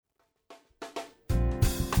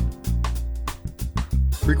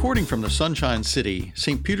Recording from the Sunshine City,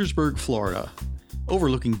 St. Petersburg, Florida,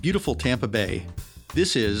 overlooking beautiful Tampa Bay,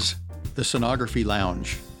 this is the Sonography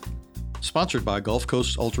Lounge, sponsored by Gulf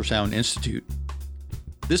Coast Ultrasound Institute.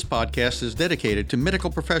 This podcast is dedicated to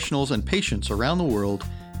medical professionals and patients around the world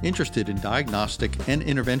interested in diagnostic and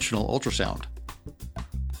interventional ultrasound.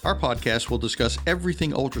 Our podcast will discuss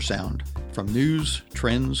everything ultrasound, from news,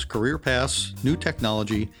 trends, career paths, new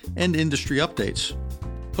technology, and industry updates.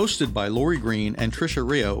 Hosted by Lori Green and Tricia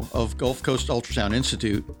Rio of Gulf Coast Ultrasound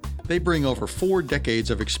Institute, they bring over 4 decades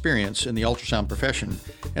of experience in the ultrasound profession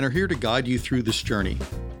and are here to guide you through this journey.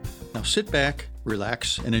 Now sit back,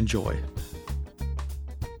 relax, and enjoy.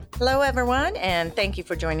 Hello, everyone, and thank you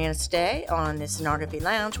for joining us today on the Sonography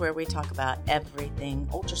Lounge, where we talk about everything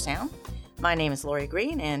ultrasound. My name is Lori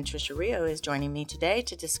Green, and Tricia Rio is joining me today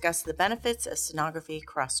to discuss the benefits of sonography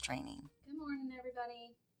cross-training. Good morning,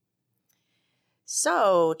 everybody.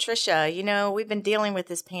 So, Tricia, we've been dealing with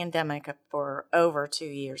this pandemic for over 2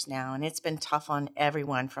 years now, and it's been tough on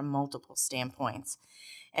everyone from multiple standpoints.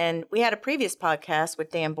 And we had a previous podcast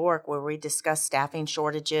with Dan Bork where we discussed staffing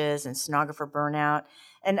shortages and sonographer burnout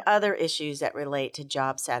and other issues that relate to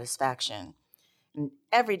job satisfaction. And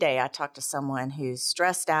every day I talk to someone who's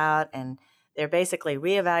stressed out and they're basically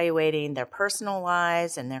reevaluating their personal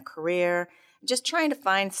lives and their career, just trying to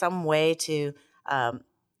find some way to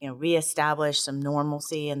reestablish some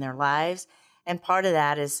normalcy in their lives. And part of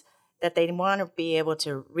that is that they want to be able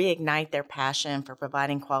to reignite their passion for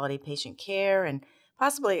providing quality patient care and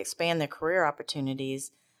possibly expand their career opportunities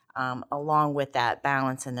along with that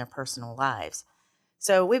balance in their personal lives.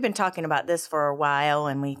 So we've been talking about this for a while,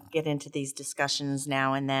 and we get into these discussions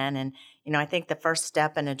now and then. And, I think the first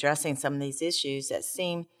step in addressing some of these issues that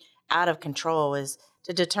seem out of control is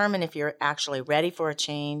to determine if you're actually ready for a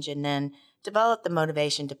change and then develop the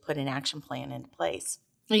motivation to put an action plan into place.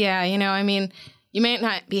 Yeah, you may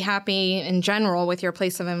not be happy in general with your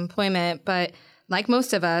place of employment, but like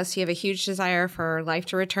most of us, you have a huge desire for life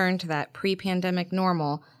to return to that pre-pandemic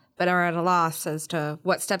normal, but are at a loss as to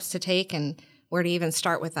what steps to take and where to even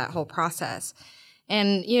start with that whole process.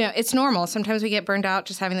 And, it's normal. Sometimes we get burned out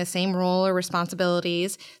just having the same role or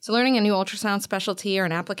responsibilities. So learning a new ultrasound specialty or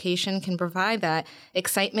an application can provide that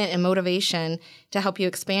excitement and motivation to help you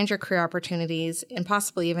expand your career opportunities and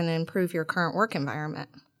possibly even improve your current work environment.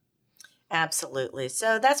 Absolutely.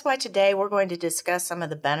 So that's why today we're going to discuss some of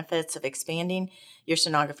the benefits of expanding your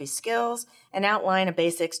sonography skills and outline a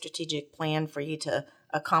basic strategic plan for you to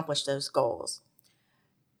accomplish those goals.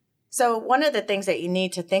 So one of the things that you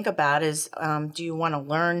need to think about is, do you want to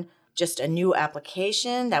learn just a new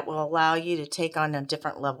application that will allow you to take on a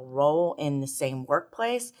different level role in the same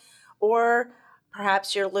workplace? Or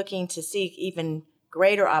perhaps you're looking to seek even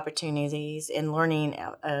greater opportunities in learning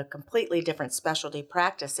a completely different specialty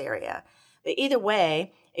practice area. But either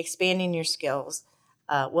way, expanding your skills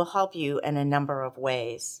will help you in a number of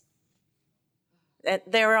ways.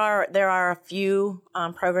 There are a few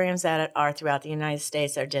programs that are throughout the United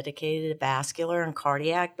States that are dedicated to vascular and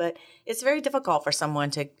cardiac, but it's very difficult for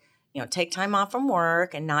someone to, take time off from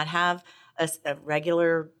work and not have a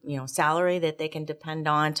regular, salary that they can depend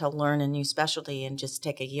on to learn a new specialty and just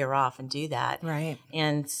take a year off and do that. Right.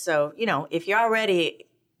 And so, if you already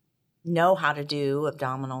know how to do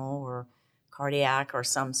abdominal or cardiac or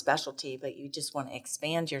some specialty, but you just want to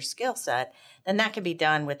expand your skill set, then that can be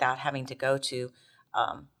done without having to go to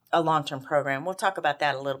a long-term program. We'll talk about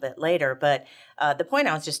that a little bit later, but the point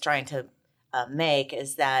I was just trying to make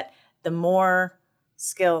is that the more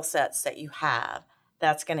skill sets that you have,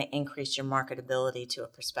 that's going to increase your marketability to a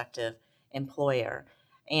prospective employer.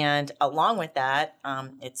 And along with that,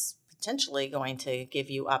 it's potentially going to give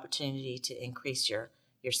you opportunity to increase your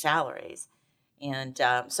salaries. And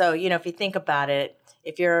so, if you think about it,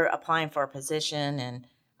 if you're applying for a position and,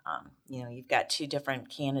 you've got 2 different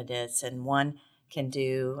candidates and one can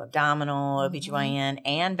do abdominal, OBGYN,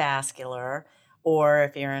 and vascular, or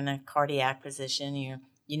if you're in a cardiac position, you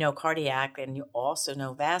know cardiac and you also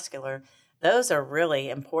know vascular, those are really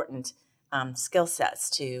important skill sets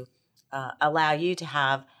to allow you to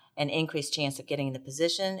have an increased chance of getting the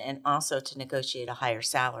position and also to negotiate a higher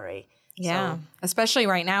salary. Yeah, especially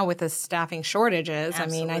right now with the staffing shortages.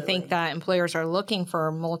 Absolutely. I think that employers are looking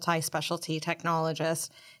for multi-specialty technologists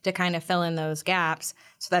to kind of fill in those gaps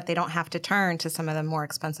so that they don't have to turn to some of the more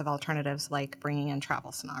expensive alternatives like bringing in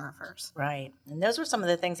travel sonographers. Right. And those were some of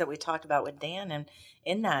the things that we talked about with Dan and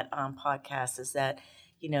in that podcast is that,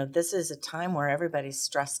 this is a time where everybody's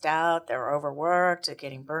stressed out, they're overworked, they're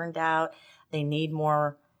getting burned out, they need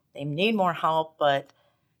more help, but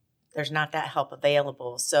there's not that help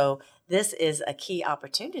available. So this is a key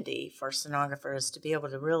opportunity for sonographers to be able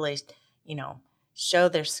to really, show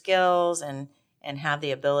their skills and have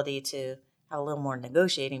the ability to have a little more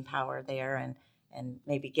negotiating power there and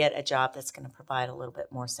maybe get a job that's going to provide a little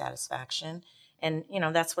bit more satisfaction. And,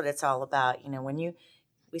 that's what it's all about.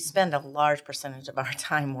 We spend a large percentage of our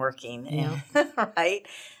time working, right?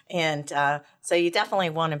 And so you definitely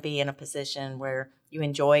want to be in a position where you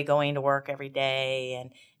enjoy going to work every day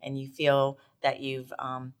and you feel that you've,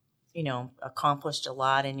 accomplished a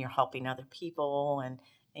lot and you're helping other people and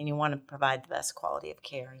you want to provide the best quality of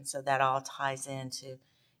care. And so that all ties into,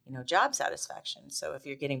 job satisfaction. So if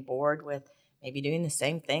you're getting bored with maybe doing the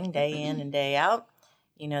same thing day in and day out,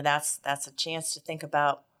 that's a chance to think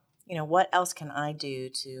about, what else can I do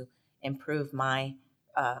to improve my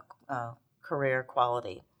career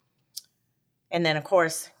quality? And then, of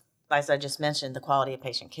course, as I just mentioned, the quality of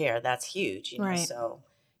patient care, that's huge. Right. So,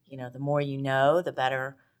 the more the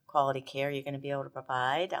better quality care you're going to be able to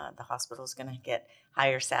provide. The hospital is going to get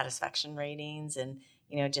higher satisfaction ratings and,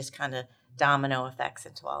 just kind of domino effects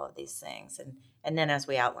into all of these things. And then as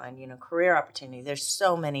we outlined, career opportunity, there's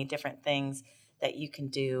so many different things that you can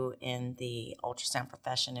do in the ultrasound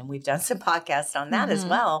profession. And we've done some podcasts on that as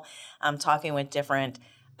well, talking with different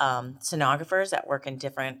sonographers that work in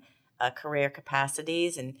different career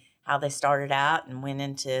capacities and how they started out and went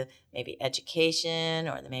into maybe education,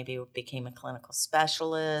 or they maybe became a clinical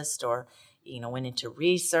specialist, or went into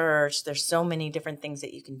research. There's so many different things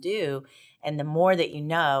that you can do. And the more that you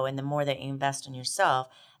know and the more that you invest in yourself,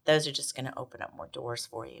 those are just going to open up more doors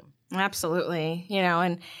for you. Absolutely.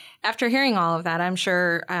 And after hearing all of that, I'm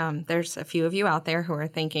sure there's a few of you out there who are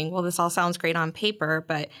thinking, well, this all sounds great on paper,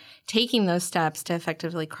 but taking those steps to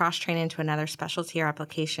effectively cross-train into another specialty or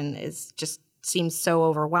application seems so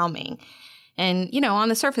overwhelming. And, on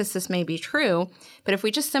the surface, this may be true, but if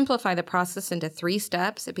we just simplify the process into 3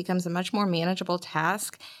 steps, it becomes a much more manageable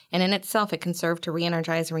task. And in itself, it can serve to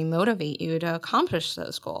re-energize and remotivate you to accomplish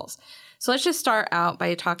those goals. So let's just start out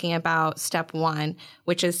by talking about step 1,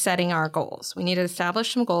 which is setting our goals. We need to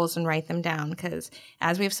establish some goals and write them down because,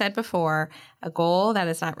 as we've said before, a goal that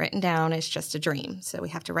is not written down is just a dream. So we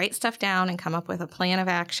have to write stuff down and come up with a plan of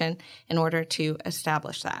action in order to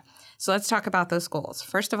establish that. So let's talk about those goals.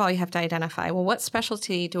 First of all, you have to identify, well, what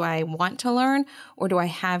specialty do I want to learn, or do I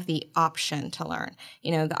have the option to learn?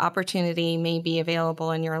 The opportunity may be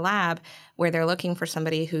available in your lab where they're looking for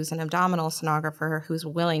somebody who's an abdominal sonographer who's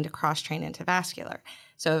willing to cross-train into vascular.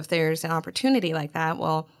 So if there's an opportunity like that,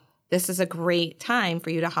 well, this is a great time for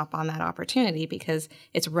you to hop on that opportunity because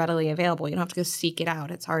it's readily available. You don't have to go seek it out.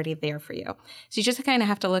 It's already there for you. So you just kind of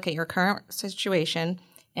have to look at your current situation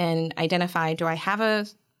and identify, do I have a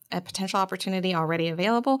potential opportunity already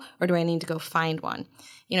available, or do I need to go find one?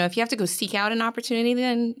 If you have to go seek out an opportunity,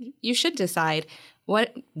 then you should decide,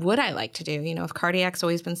 what would I like to do? If cardiac's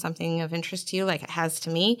always been something of interest to you, like it has to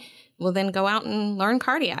me, well, then go out and learn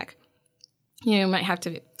cardiac. You might have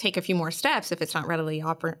to take a few more steps if it's not readily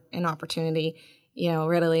an opportunity,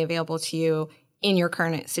 readily available to you in your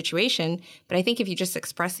current situation. But I think if you just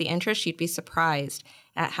express the interest, you'd be surprised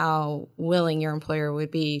at how willing your employer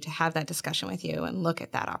would be to have that discussion with you and look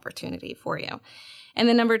at that opportunity for you. And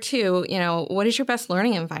then number 2, what is your best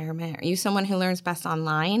learning environment? Are you someone who learns best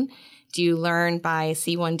online? Do you learn by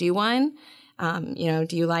see one, do one? Do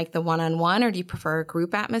you like the one-on-one, or do you prefer a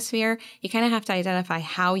group atmosphere? You kind of have to identify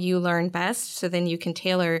how you learn best, so then you can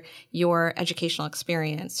tailor your educational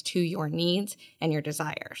experience to your needs and your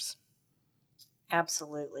desires.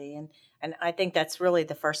 Absolutely. And I think that's really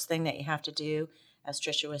the first thing that you have to do, as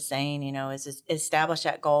Tricia was saying, is establish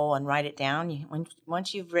that goal and write it down.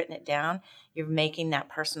 Once you've written it down, you're making that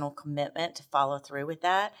personal commitment to follow through with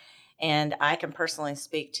that. And I can personally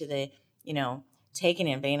speak to the,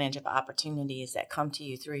 taking advantage of opportunities that come to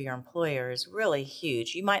you through your employer is really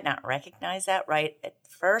huge. You might not recognize that right at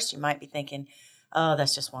first. You might be thinking, oh,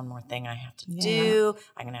 that's just one more thing I have to do.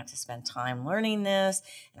 I'm going to have to spend time learning this,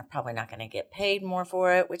 and I'm probably not going to get paid more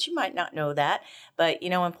for it, which you might not know that. But,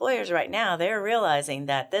 employers right now, they're realizing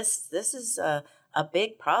that this is a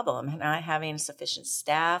big problem, and not having sufficient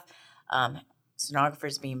staff,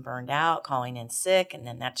 sonographers being burned out, calling in sick, and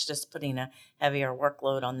then that's just putting a heavier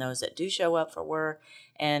workload on those that do show up for work.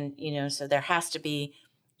 And, so there has to be,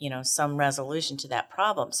 some resolution to that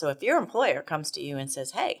problem. So if your employer comes to you and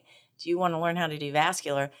says, hey, do you want to learn how to do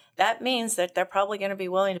vascular? That means that they're probably going to be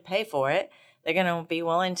willing to pay for it. They're going to be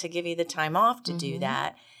willing to give you the time off to do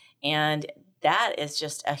that. And that is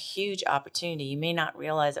just a huge opportunity. You may not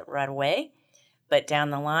realize it right away, but down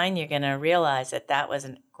the line, you're going to realize that was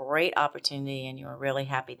a great opportunity and you were really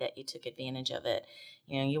happy that you took advantage of it.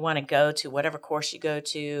 You want to go to whatever course you go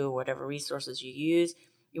to, whatever resources you use.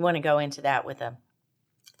 You want to go into that with a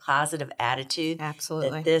positive attitude. Absolutely.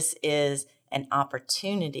 That this is an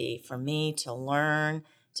opportunity for me to learn,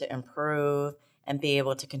 to improve, and be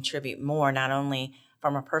able to contribute more, not only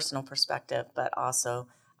from a personal perspective, but also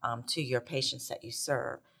to your patients that you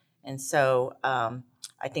serve. And so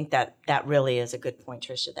I think that really is a good point,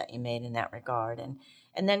 Tricia, that you made in that regard.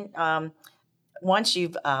 And then once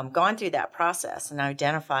you've gone through that process and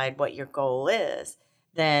identified what your goal is,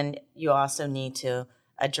 then you also need to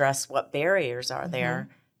address what barriers are there,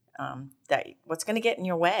 that what's going to get in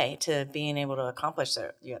your way to being able to accomplish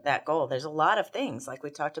that goal. There's a lot of things, like we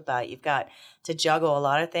talked about. You've got to juggle a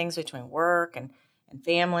lot of things between work and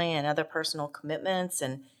family and other personal commitments,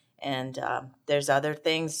 and there's other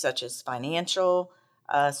things such as financial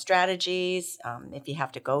strategies. If you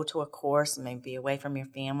have to go to a course and maybe be away from your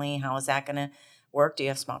family, how is that going to work? Do you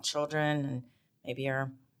have small children, and maybe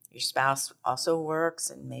your spouse also works,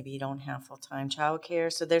 and maybe you don't have full-time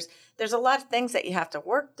childcare? So there's a lot of things that you have to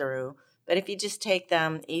work through. But if you just take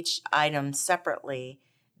them each item separately,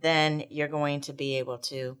 then you're going to be able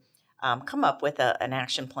to come up with an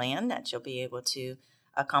action plan that you'll be able to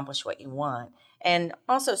accomplish what you want. And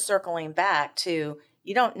also circling back to,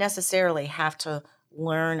 you don't necessarily have to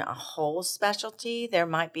learn a whole specialty. There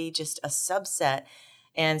might be just a subset.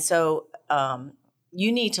 And so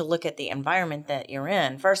you need to look at the environment that you're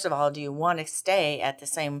in. First of all, do you want to stay at the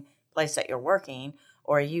same place that you're working,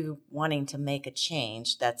 or are you wanting to make a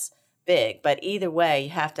change that's big? But either way, you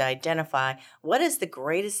have to identify what is the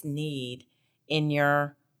greatest need in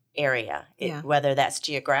your area, whether that's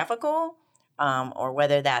geographical, or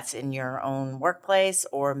whether that's in your own workplace,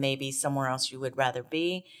 or maybe somewhere else you would rather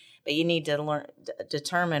be. But you need to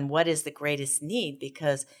determine what is the greatest need,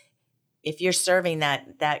 because if you're serving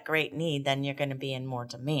that great need, then you're going to be in more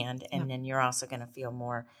demand, and then you're also going to feel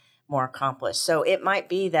more accomplished. So it might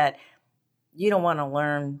be that you don't want to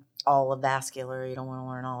learn all of vascular, you don't want to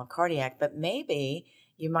learn all of cardiac, but maybe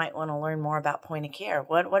you might want to learn more about point of care.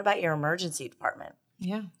 What about your emergency department?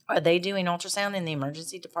 Yeah. Are they doing ultrasound in the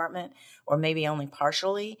emergency department, or maybe only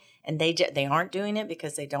partially, and they aren't doing it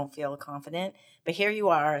because they don't feel confident? But here you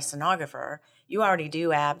are, a sonographer. You already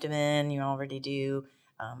do abdomen. You already do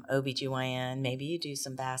OBGYN. Maybe you do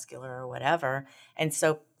some vascular or whatever. And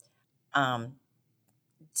so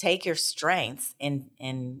take your strengths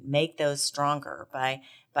and make those stronger by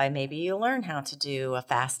maybe you learn how to do a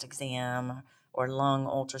fast exam or lung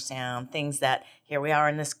ultrasound, things that here we are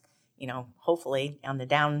in this, hopefully on the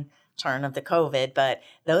downturn of the COVID, but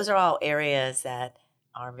those are all areas that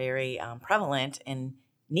are very prevalent in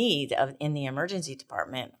need in the emergency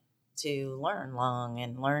department to learn lung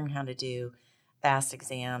and learn how to do fast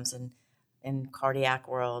exams, and in cardiac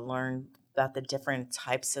world, learn about the different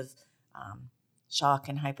types of shock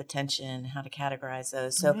and hypotension, how to categorize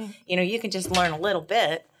those. So, you can just learn a little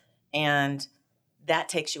bit, and that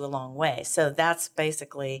takes you a long way. So that's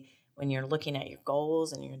basically when you're looking at your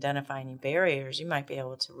goals and you're identifying your barriers, you might be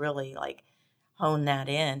able to really hone that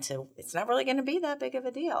in to, it's not really going to be that big of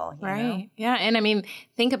a deal. You know? Yeah. And I mean,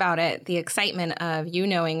 think about it, the excitement of you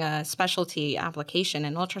knowing a specialty application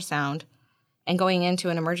in ultrasound and going into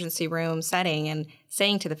an emergency room setting and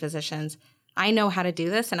saying to the physicians, I know how to do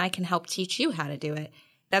this and I can help teach you how to do it.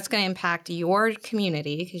 That's going to impact your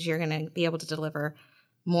community because you're going to be able to deliver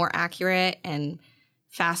more accurate and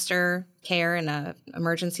faster care in an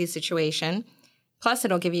emergency situation. Plus,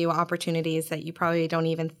 it'll give you opportunities that you probably don't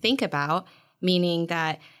even think about, meaning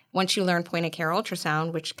that once you learn point-of-care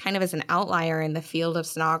ultrasound, which kind of is an outlier in the field of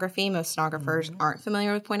sonography, most sonographers aren't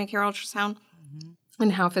familiar with point-of-care ultrasound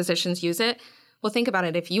and how physicians use it. Well, think about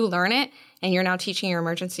it. If you learn it and you're now teaching your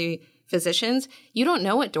emergency physicians, you don't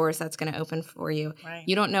know what doors that's going to open for you. Right.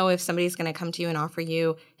 You don't know if somebody's going to come to you and offer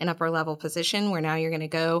you an upper level position where now you're going to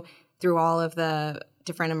go through all of the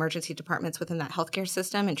different emergency departments within that healthcare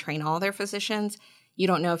system and train all their physicians. You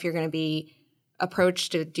don't know if you're going to be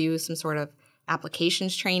approached to do some sort of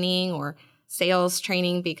applications training or sales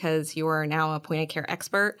training because you are now a point of care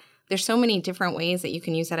expert. There's so many different ways that you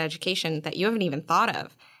can use that education that you haven't even thought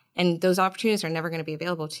of. And those opportunities are never going to be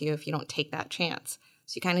available to you if you don't take that chance.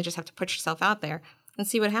 So you kind of just have to put yourself out there and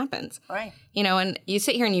see what happens. Right. And you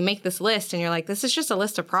sit here and you make this list and you're like, this is just a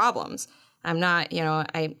list of problems. I'm not,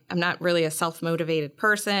 I'm not really a self-motivated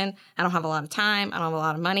person. I don't have a lot of time. I don't have a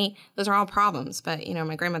lot of money. Those are all problems. But,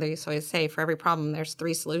 my grandmother used to always say, for every problem, there's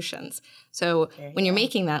 3 solutions. So when you're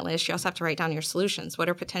making that list, you also have to write down your solutions. What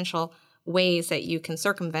are potential ways that you can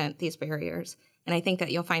circumvent these barriers? And I think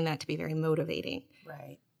that you'll find that to be very motivating.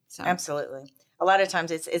 Right. So. Absolutely. A lot of times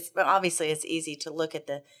it's obviously it's easy to look at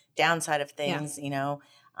the downside of things,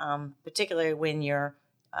 particularly when you're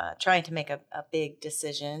trying to make a big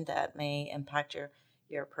decision that may impact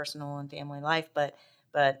your personal and family life. But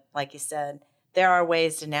like you said, there are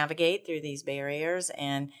ways to navigate through these barriers,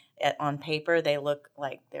 and on paper they look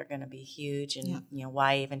like they're going to be huge, and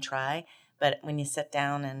why even try? But when you sit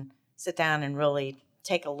down and really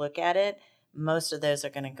take a look at it, most of those are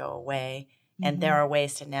going to go away. And there are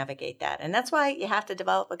ways to navigate that. And that's why you have to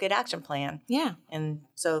develop a good action plan. Yeah. And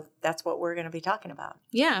so that's what we're going to be talking about.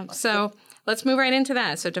 Yeah. So let's move right into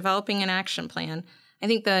that. So developing an action plan. I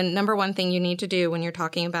think the number one thing you need to do when you're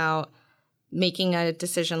talking about making a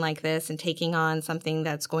decision like this and taking on something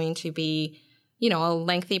that's going to be, a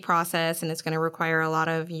lengthy process and it's going to require a lot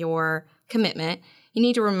of your commitment, you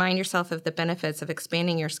need to remind yourself of the benefits of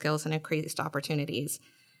expanding your skills and increased opportunities.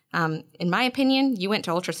 In my opinion, you went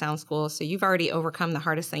to ultrasound school, so you've already overcome the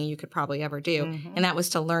hardest thing you could probably ever do, and that was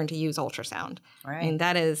to learn to use ultrasound. Right. I mean,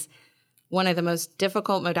 that is one of the most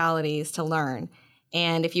difficult modalities to learn.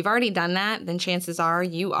 And if you've already done that, then chances are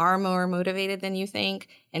you are more motivated than you think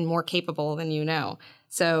and more capable than you know.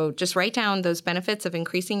 So just write down those benefits of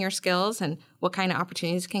increasing your skills and what kind of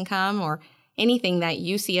opportunities can come or anything that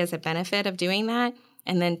you see as a benefit of doing that.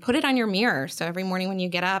 And then put it on your mirror. So every morning when you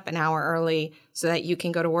get up an hour early so that you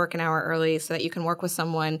can go to work an hour early so that you can work with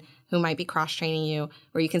someone who might be cross-training you,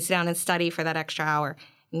 or you can sit down and study for that extra hour.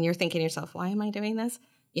 And you're thinking to yourself, why am I doing this?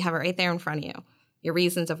 You have it right there in front of you. Your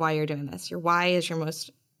reasons of why you're doing this. Your why is your most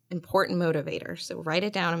important motivator. So write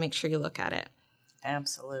it down and make sure you look at it.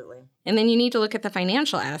 Absolutely. And then you need to look at the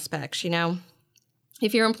financial aspects.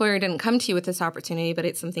 If your employer didn't come to you with this opportunity, but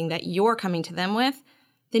it's something that you're coming to them with,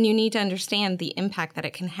 then you need to understand the impact that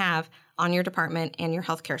it can have on your department and your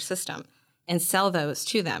healthcare system and sell those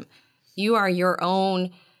to them. You are your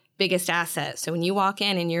own biggest asset. So when you walk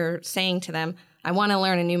in and you're saying to them, I want to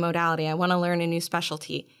learn a new modality, I want to learn a new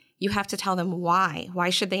specialty, you have to tell them why.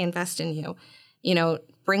 Why should they invest in you?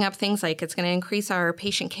 Bring up things like it's going to increase our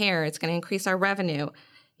patient care, it's going to increase our revenue,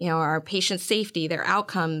 our patient safety, their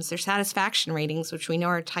outcomes, their satisfaction ratings, which we know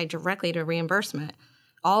are tied directly to reimbursement.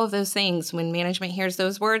 All of those things, when management hears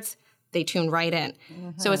those words, they tune right in.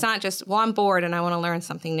 So it's not just, I'm bored and I want to learn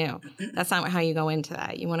something new. That's not how you go into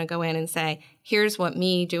that. You want to go in and say, here's what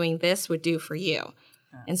me doing this would do for you.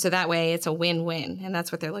 And so that way it's a win-win, and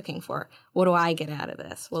that's what they're looking for. What do I get out of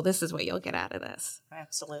this? Well, this is what you'll get out of this.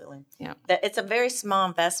 Absolutely. Yeah. It's a very small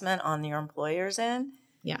investment on your employer's end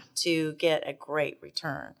to get a great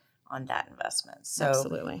return on that investment. So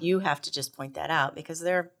Absolutely. You have to just point that out because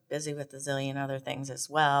they're busy with a zillion other things as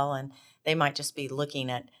well, and they might just be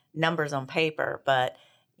looking at numbers on paper, but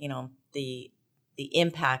the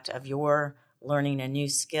impact of your learning a new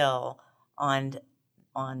skill on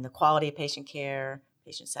the quality of patient care,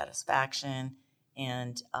 patient satisfaction,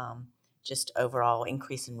 and just overall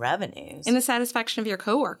increase in revenues. And the satisfaction of your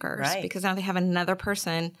coworkers, right. Because now they have another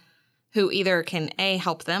person who either can A,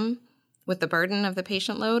 help them with the burden of the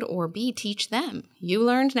patient load, or B, teach them. You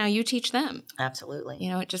learned, now you teach them. Absolutely.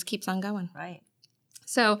 It just keeps on going. Right.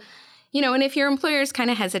 So, and if your employer is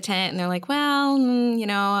kind of hesitant and they're like,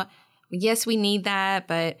 well, yes, we need that,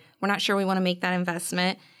 but we're not sure we want to make that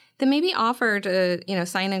investment, then maybe offer to,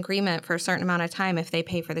 sign an agreement for a certain amount of time if they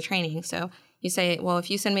pay for the training. So you say, well,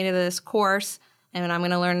 if you send me to this course and I'm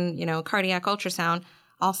going to learn, cardiac ultrasound,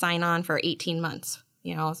 I'll sign on for 18 months.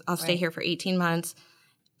 I'll stay here for 18 months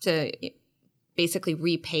to basically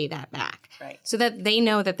repay that back. Right. So that they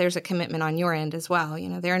know that there's a commitment on your end as well.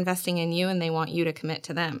 They're investing in you and they want you to commit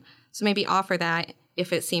to them. So maybe offer that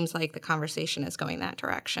if it seems like the conversation is going that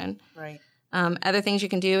direction. Right. Other things you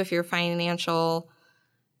can do if your financial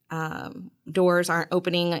doors aren't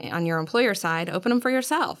opening on your employer side, open them for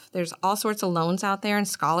yourself. There's all sorts of loans out there and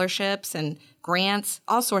scholarships and grants,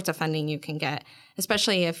 all sorts of funding you can get,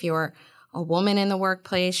 especially if you're a woman in the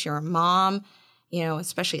workplace, you're a mom,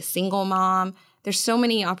 especially a single mom. There's so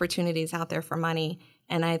many opportunities out there for money,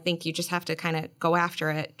 and I think you just have to kind of go after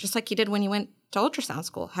it, just like you did when you went to ultrasound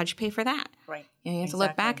school. How'd you pay for that? Right. You have to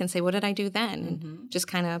look back and say, what did I do then? And just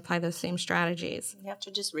kind of apply those same strategies. You have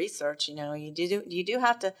to just research, you do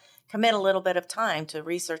have to commit a little bit of time to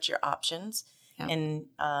research your options and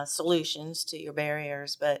solutions to your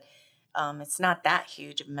barriers, but it's not that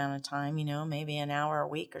huge amount of time, maybe an hour a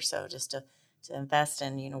week or so just to invest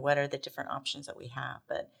in, what are the different options that we have.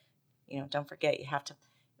 But, don't forget you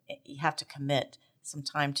have to commit some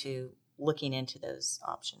time to looking into those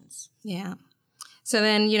options. Yeah. So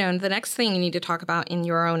then, the next thing you need to talk about in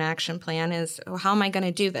your own action plan is, well, how am I going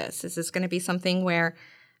to do this? Is this going to be something where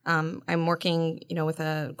I'm working, with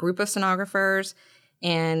a group of sonographers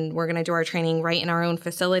and we're going to do our training right in our own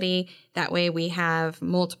facility? That way we have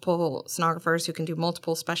multiple sonographers who can do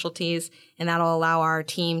multiple specialties, and that'll allow our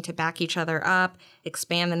team to back each other up,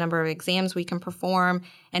 expand the number of exams we can perform,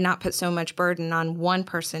 and not put so much burden on one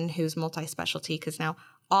person who's multi-specialty, because now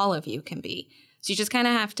all of you can be. So you just kind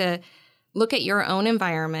of have to look at your own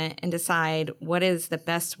environment and decide what is the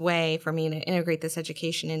best way for me to integrate this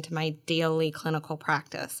education into my daily clinical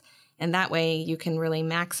practice. And that way you can really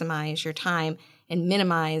maximize your time and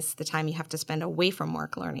minimize the time you have to spend away from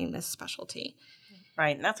work learning this specialty.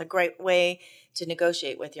 Right. And that's a great way to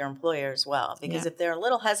negotiate with your employer as well. Because if they're a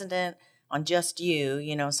little hesitant on just you,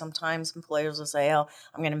 sometimes employers will say, oh,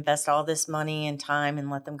 I'm going to invest all this money and time and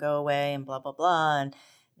let them go away and blah, blah, blah. And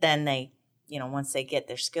then they, once they get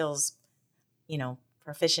their skills,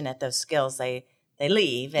 proficient at those skills, they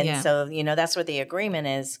leave. And so, that's where the agreement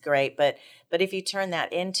is great. But if you turn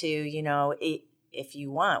that into, if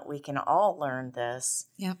you want, we can all learn this.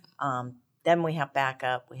 Yep. Then we have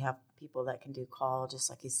backup. We have people that can do call, just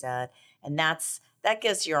like you said. And that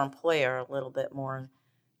gives your employer a little bit more,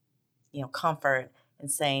 comfort in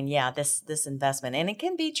saying, this investment. And it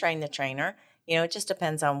can be train the trainer. It just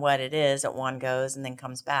depends on what it is that one goes and then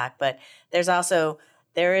comes back. But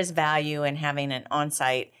there is value in having an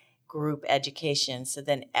on-site group education. So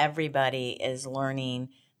then everybody is learning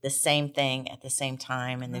the same thing at the same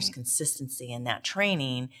time. And there's consistency in that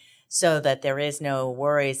training so that there is no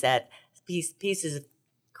worries that pieces of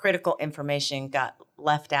critical information got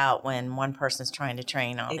left out when one person's trying to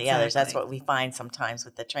train all the others. That's what we find sometimes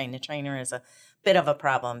with the trainer is a bit of a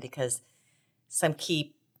problem because some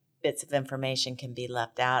key bits of information can be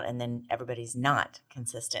left out and then everybody's not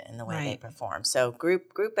consistent in the way they perform. So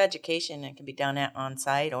group education, it can be done on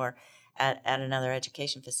site or at another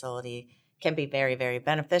education facility, can be very, very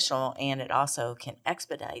beneficial, and it also can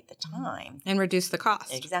expedite the time. And reduce the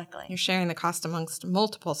cost. Exactly. You're sharing the cost amongst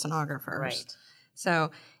multiple sonographers. Right.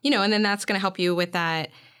 So, and then that's going to help you with that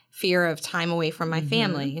fear of time away from my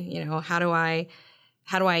family.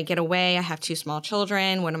 How do I get away? I have 2 small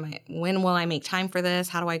children. When will I make time for this?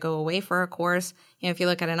 How do I go away for a course? If you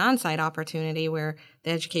look at an on-site opportunity where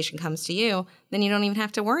the education comes to you, then you don't even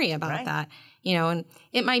have to worry about that. And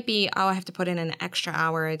it might be, I have to put in an extra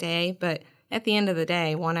hour a day, but at the end of the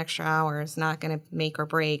day, 1 extra hour is not going to make or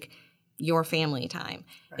break your family time.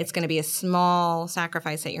 Right. It's going to be a small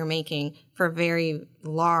sacrifice that you're making for a very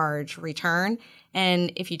large return.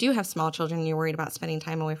 And if you do have small children and you're worried about spending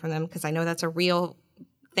time away from them, because I know that's a real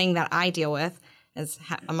thing that I deal with as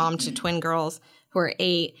a mom to twin girls who are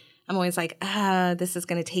 8, I'm always like, this is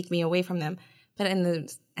going to take me away from them. But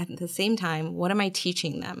at the same time, what am I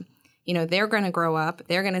teaching them? They're going to grow up.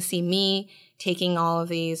 They're going to see me taking all of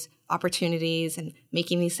these opportunities and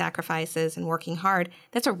making these sacrifices and working hard.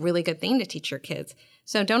 That's a really good thing to teach your kids.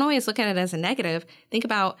 So don't always look at it as a negative. Think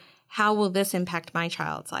about, how will this impact my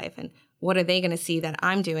child's life? And what are they going to see that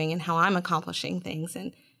I'm doing and how I'm accomplishing things?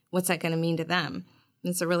 And what's that going to mean to them?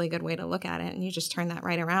 And it's a really good way to look at it. And you just turn that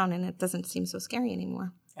right around and it doesn't seem so scary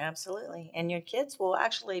anymore. Absolutely. And your kids will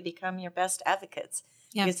actually become your best advocates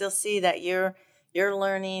because they'll see that you're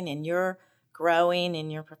learning and you're growing in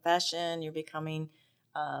your profession. You're becoming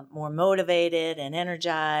more motivated and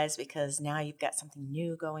energized because now you've got something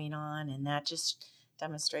new going on. And that just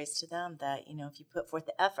demonstrates to them that, if you put forth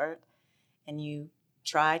the effort and you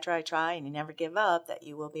try, and you never give up, that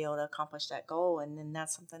you will be able to accomplish that goal. And then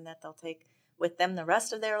that's something that they'll take with them the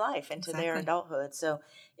rest of their life into their adulthood. So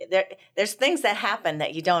there's things that happen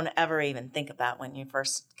that you don't ever even think about when you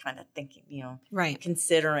first kind of thinking,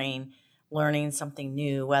 considering learning something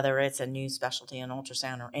new, whether it's a new specialty in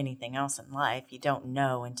ultrasound or anything else in life. You don't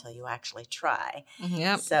know until you actually try.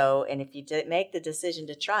 Yep. So, and if you make the decision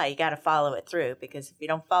to try, you got to follow it through, because if you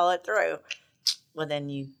don't follow it through, well, then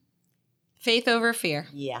you... Faith over fear.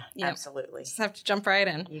 Yeah, absolutely. Just have to jump right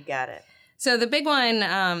in. You got it. So the big one,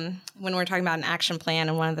 when we're talking about an action plan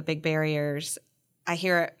and one of the big barriers, I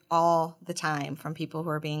hear it all the time from people who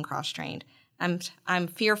are being cross-trained. I'm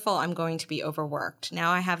fearful I'm going to be overworked.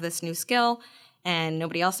 Now I have this new skill and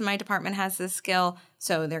nobody else in my department has this skill,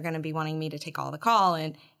 so they're going to be wanting me to take all the call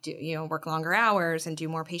and do, work longer hours and do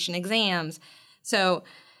more patient exams. So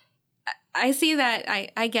I see that.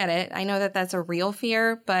 I get it. I know that that's a real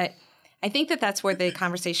fear, but I think that that's where the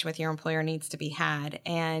conversation with your employer needs to be had.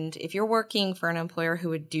 And if you're working for an employer who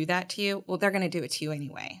would do that to you, well, they're going to do it to you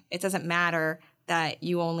anyway. It doesn't matter that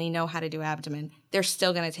you only know how to do abdomen. They're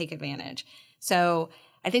still going to take advantage. So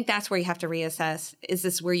I think that's where you have to reassess, is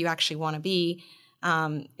this where you actually want to be?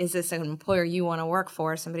 Is this an employer you want to work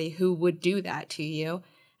for, somebody who would do that to you?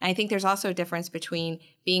 And I think there's also a difference between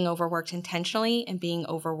being overworked intentionally and being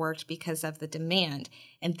overworked because of the demand.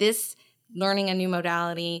 And this learning a new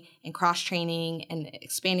modality and cross-training and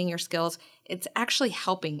expanding your skills, it's actually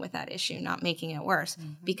helping with that issue, not making it worse.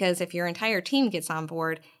 Mm-hmm. Because if your entire team gets on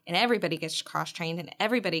board and everybody gets cross-trained and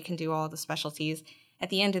everybody can do all the specialties, at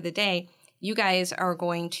the end of the day, you guys are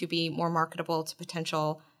going to be more marketable to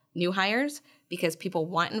potential new hires because people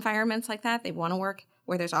want environments like that. They want to work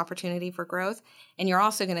where there's opportunity for growth. And you're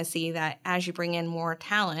also going to see that as you bring in more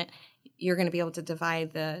talent, you're going to be able to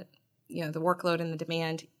divide the workload and the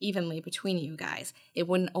demand evenly between you guys. It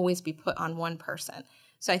wouldn't always be put on one person.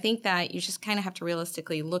 So I think that you just kind of have to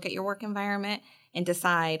realistically look at your work environment and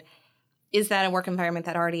decide, is that a work environment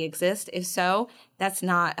that already exists? If so, that's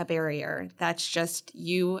not a barrier. That's just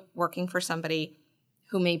you working for somebody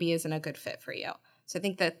who maybe isn't a good fit for you. So I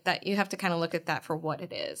think that you have to kind of look at that for what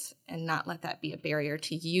it is and not let that be a barrier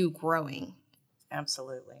to you growing.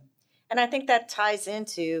 Absolutely. And I think that ties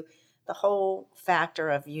into the whole factor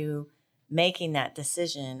of you making that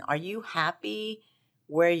decision. Are you happy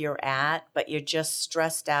where you're at, but you're just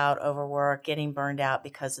stressed out, overworked, getting burned out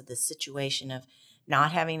because of the situation of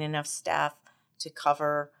not having enough staff to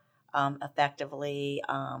cover effectively?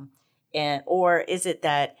 Or is it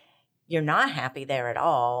that you're not happy there at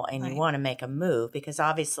all and you want to make a move? Because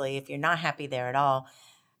obviously if you're not happy there at all,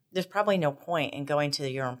 there's probably no point in going to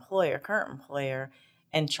your current employer,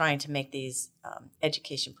 and trying to make these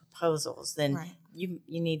education proposals. Then you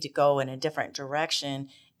need to go in a different direction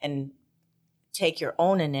and take your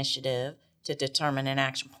own initiative to determine an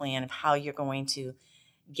action plan of how you're going to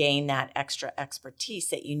gain that extra expertise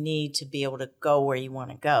that you need to be able to go where you want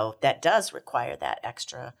to go. That does require that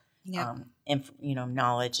extra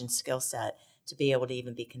knowledge and skill set to be able to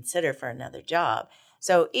even be considered for another job.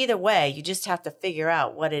 So either way, you just have to figure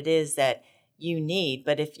out what it is that you need.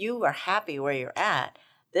 But if you are happy where you're at,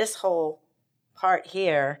 this whole part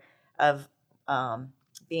here of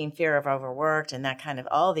being fear of overworked and that kind of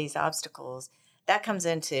all these obstacles, that comes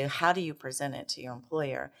into how do you present it to your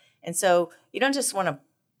employer. And so you don't just want to,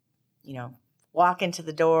 walk into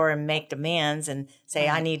the door and make demands and say,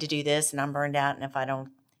 I need to do this and I'm burned out, and if I don't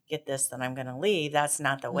get this, then I'm going to leave. That's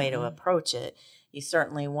not the way to approach it. You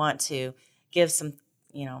certainly want to give some,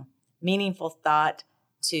 meaningful thought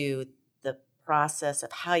to the process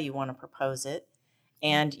of how you want to propose it.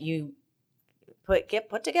 And you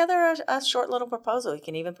put together a short little proposal. You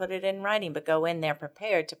can even put it in writing, but go in there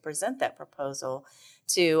prepared to present that proposal,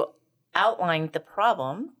 to outline the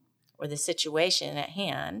problem or the situation at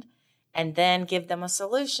hand, and then give them a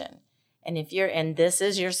solution. And this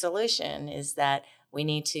is your solution, is that we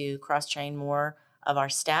need to cross-train more of our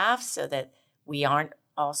staff so that we aren't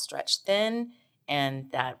all stretched thin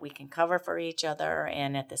and that we can cover for each other.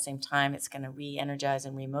 And at the same time, it's going to re-energize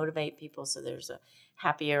and re-motivate people so there's a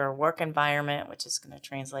happier work environment, which is going to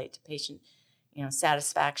translate to patient,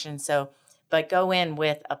 satisfaction. So, but go in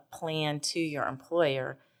with a plan to your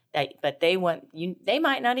employer but they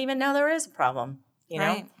might not even know there is a problem,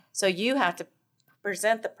 know? So you have to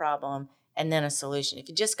present the problem and then a solution. If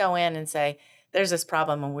you just go in and say, there's this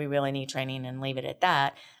problem and we really need training and leave it at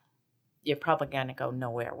that, you're probably going to go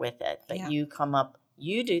nowhere with it. But you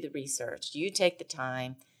you do the research, you take the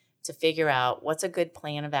time to figure out what's a good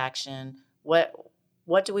plan of action, what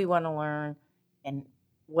do we want to learn, and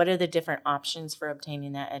what are the different options for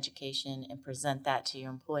obtaining that education, and present that to your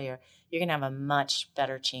employer. You're going to have a much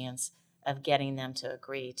better chance of getting them to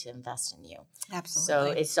agree to invest in you.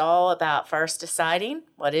 Absolutely. So it's all about first deciding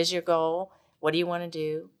what is your goal, what do you want to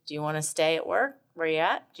do? Do you want to stay at work where you're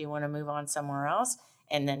at? Do you want to move on somewhere else?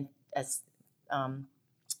 And then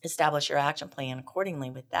establish your action plan accordingly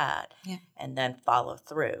with that, and then follow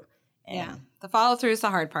through. The follow through is the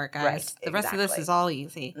hard part, guys. Right, the rest of this is all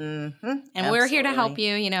easy. And Absolutely. we're here to help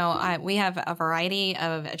you. We have a variety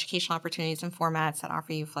of educational opportunities and formats that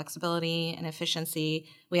offer you flexibility and efficiency.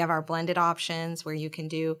 We have our blended options where you can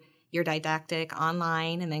do your didactic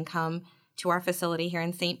online and then come to our facility here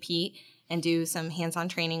in St. Pete and do some hands-on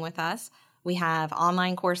training with us. We have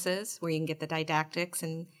online courses where you can get the didactics,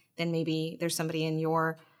 and then maybe there's somebody in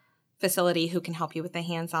your facility who can help you with the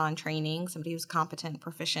hands-on training, somebody who's competent,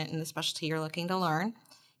 proficient in the specialty you're looking to learn.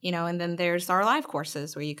 And then there's our live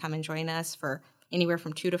courses where you come and join us for anywhere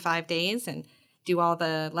from 2 to 5 days and do all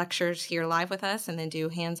the lectures here live with us, and then do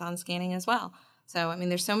hands-on scanning as well. So,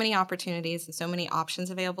 there's so many opportunities and so many options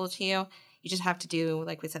available to you. You just have to do,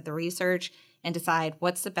 like we said, the research and decide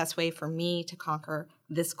what's the best way for me to conquer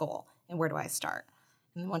this goal and where do I start.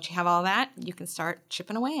 And once you have all that, you can start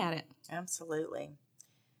chipping away at it. Absolutely.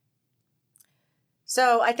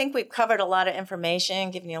 So I think we've covered a lot of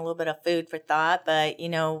information, giving you a little bit of food for thought. But,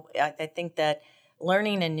 I think that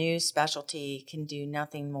learning a new specialty can do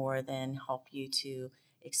nothing more than help you to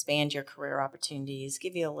expand your career opportunities,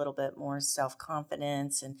 give you a little bit more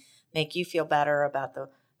self-confidence, and make you feel better about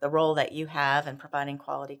the role that you have in providing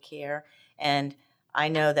quality care. And I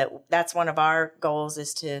know that that's one of our goals,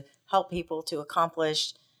 is to help people to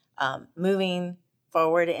accomplish moving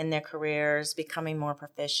forward in their careers, becoming more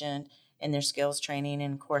proficient in their skills training.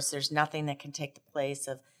 And of course, there's nothing that can take the place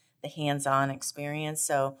of the hands-on experience.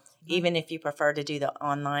 So even if you prefer to do the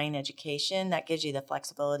online education, that gives you the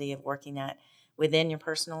flexibility of working that within your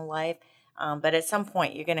personal life. But at some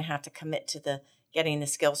point, you're going to have to commit to getting the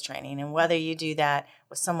skills training. And whether you do that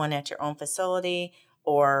with someone at your own facility,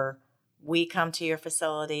 or we come to your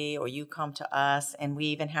facility, or you come to us, and we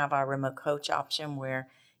even have our remote coach option where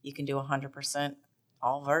you can do 100%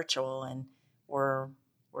 all virtual, and we're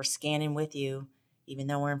scanning with you. Even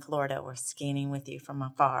though we're in Florida, we're scanning with you from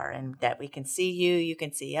afar, and that we can see you, you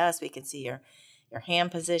can see us, we can see your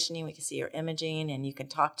hand positioning, we can see your imaging, and you can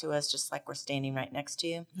talk to us just like we're standing right next to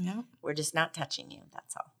you. Yeah. We're just not touching you,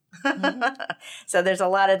 that's all. Mm-hmm. So there's a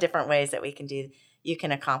lot of different ways that you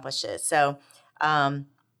can accomplish it. So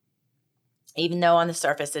even though on the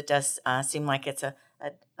surface it does seem like it's a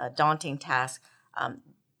daunting task,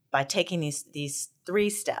 by taking these 3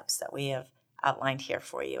 steps that we have outlined here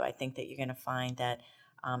for you, I think that you're going to find that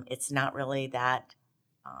it's not really that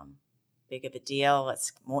big of a deal.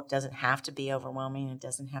 It doesn't have to be overwhelming. It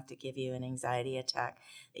doesn't have to give you an anxiety attack.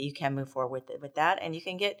 That you can move forward with that, and you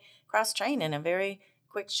can get cross-trained in a very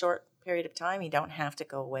quick, short period of time. You don't have to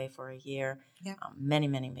go away for a year. Yeah. Many,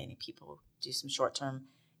 many, many people do some short-term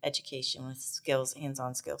education with skills,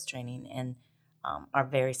 hands-on skills training, and are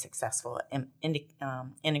very successful in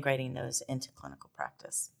integrating those into clinical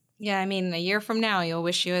practice. Yeah, I mean, a year from now, you'll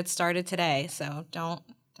wish you had started today. So don't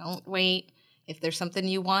wait. If there's something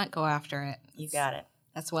you want, go after it. You got it.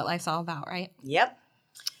 That's what life's all about, right? Yep.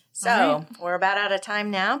 So we're about out of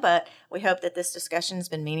time now, but we hope that this discussion has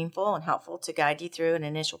been meaningful and helpful to guide you through an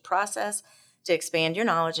initial process to expand your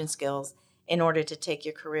knowledge and skills in order to take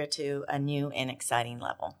your career to a new and exciting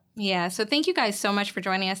level. Yeah, so thank you guys so much for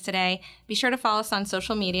joining us today. Be sure to follow us on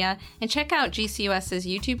social media and check out GCUS's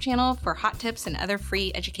YouTube channel for hot tips and other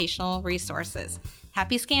free educational resources.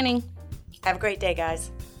 Happy scanning. Have a great day,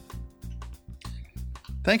 guys.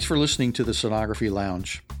 Thanks for listening to the Sonography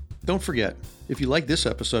Lounge. Don't forget, if you like this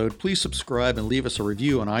episode, please subscribe and leave us a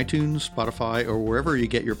review on iTunes, Spotify, or wherever you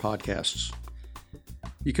get your podcasts.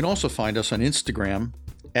 You can also find us on Instagram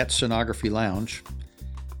 @Sonography Lounge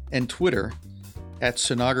and Twitter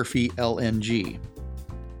 @SonographyLNG.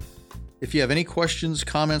 If you have any questions,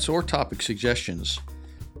 comments, or topic suggestions,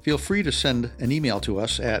 feel free to send an email to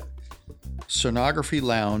us at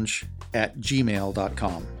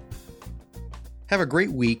sonographylounge@gmail.com. Have a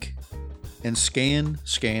great week, and scan,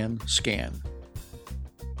 scan, scan.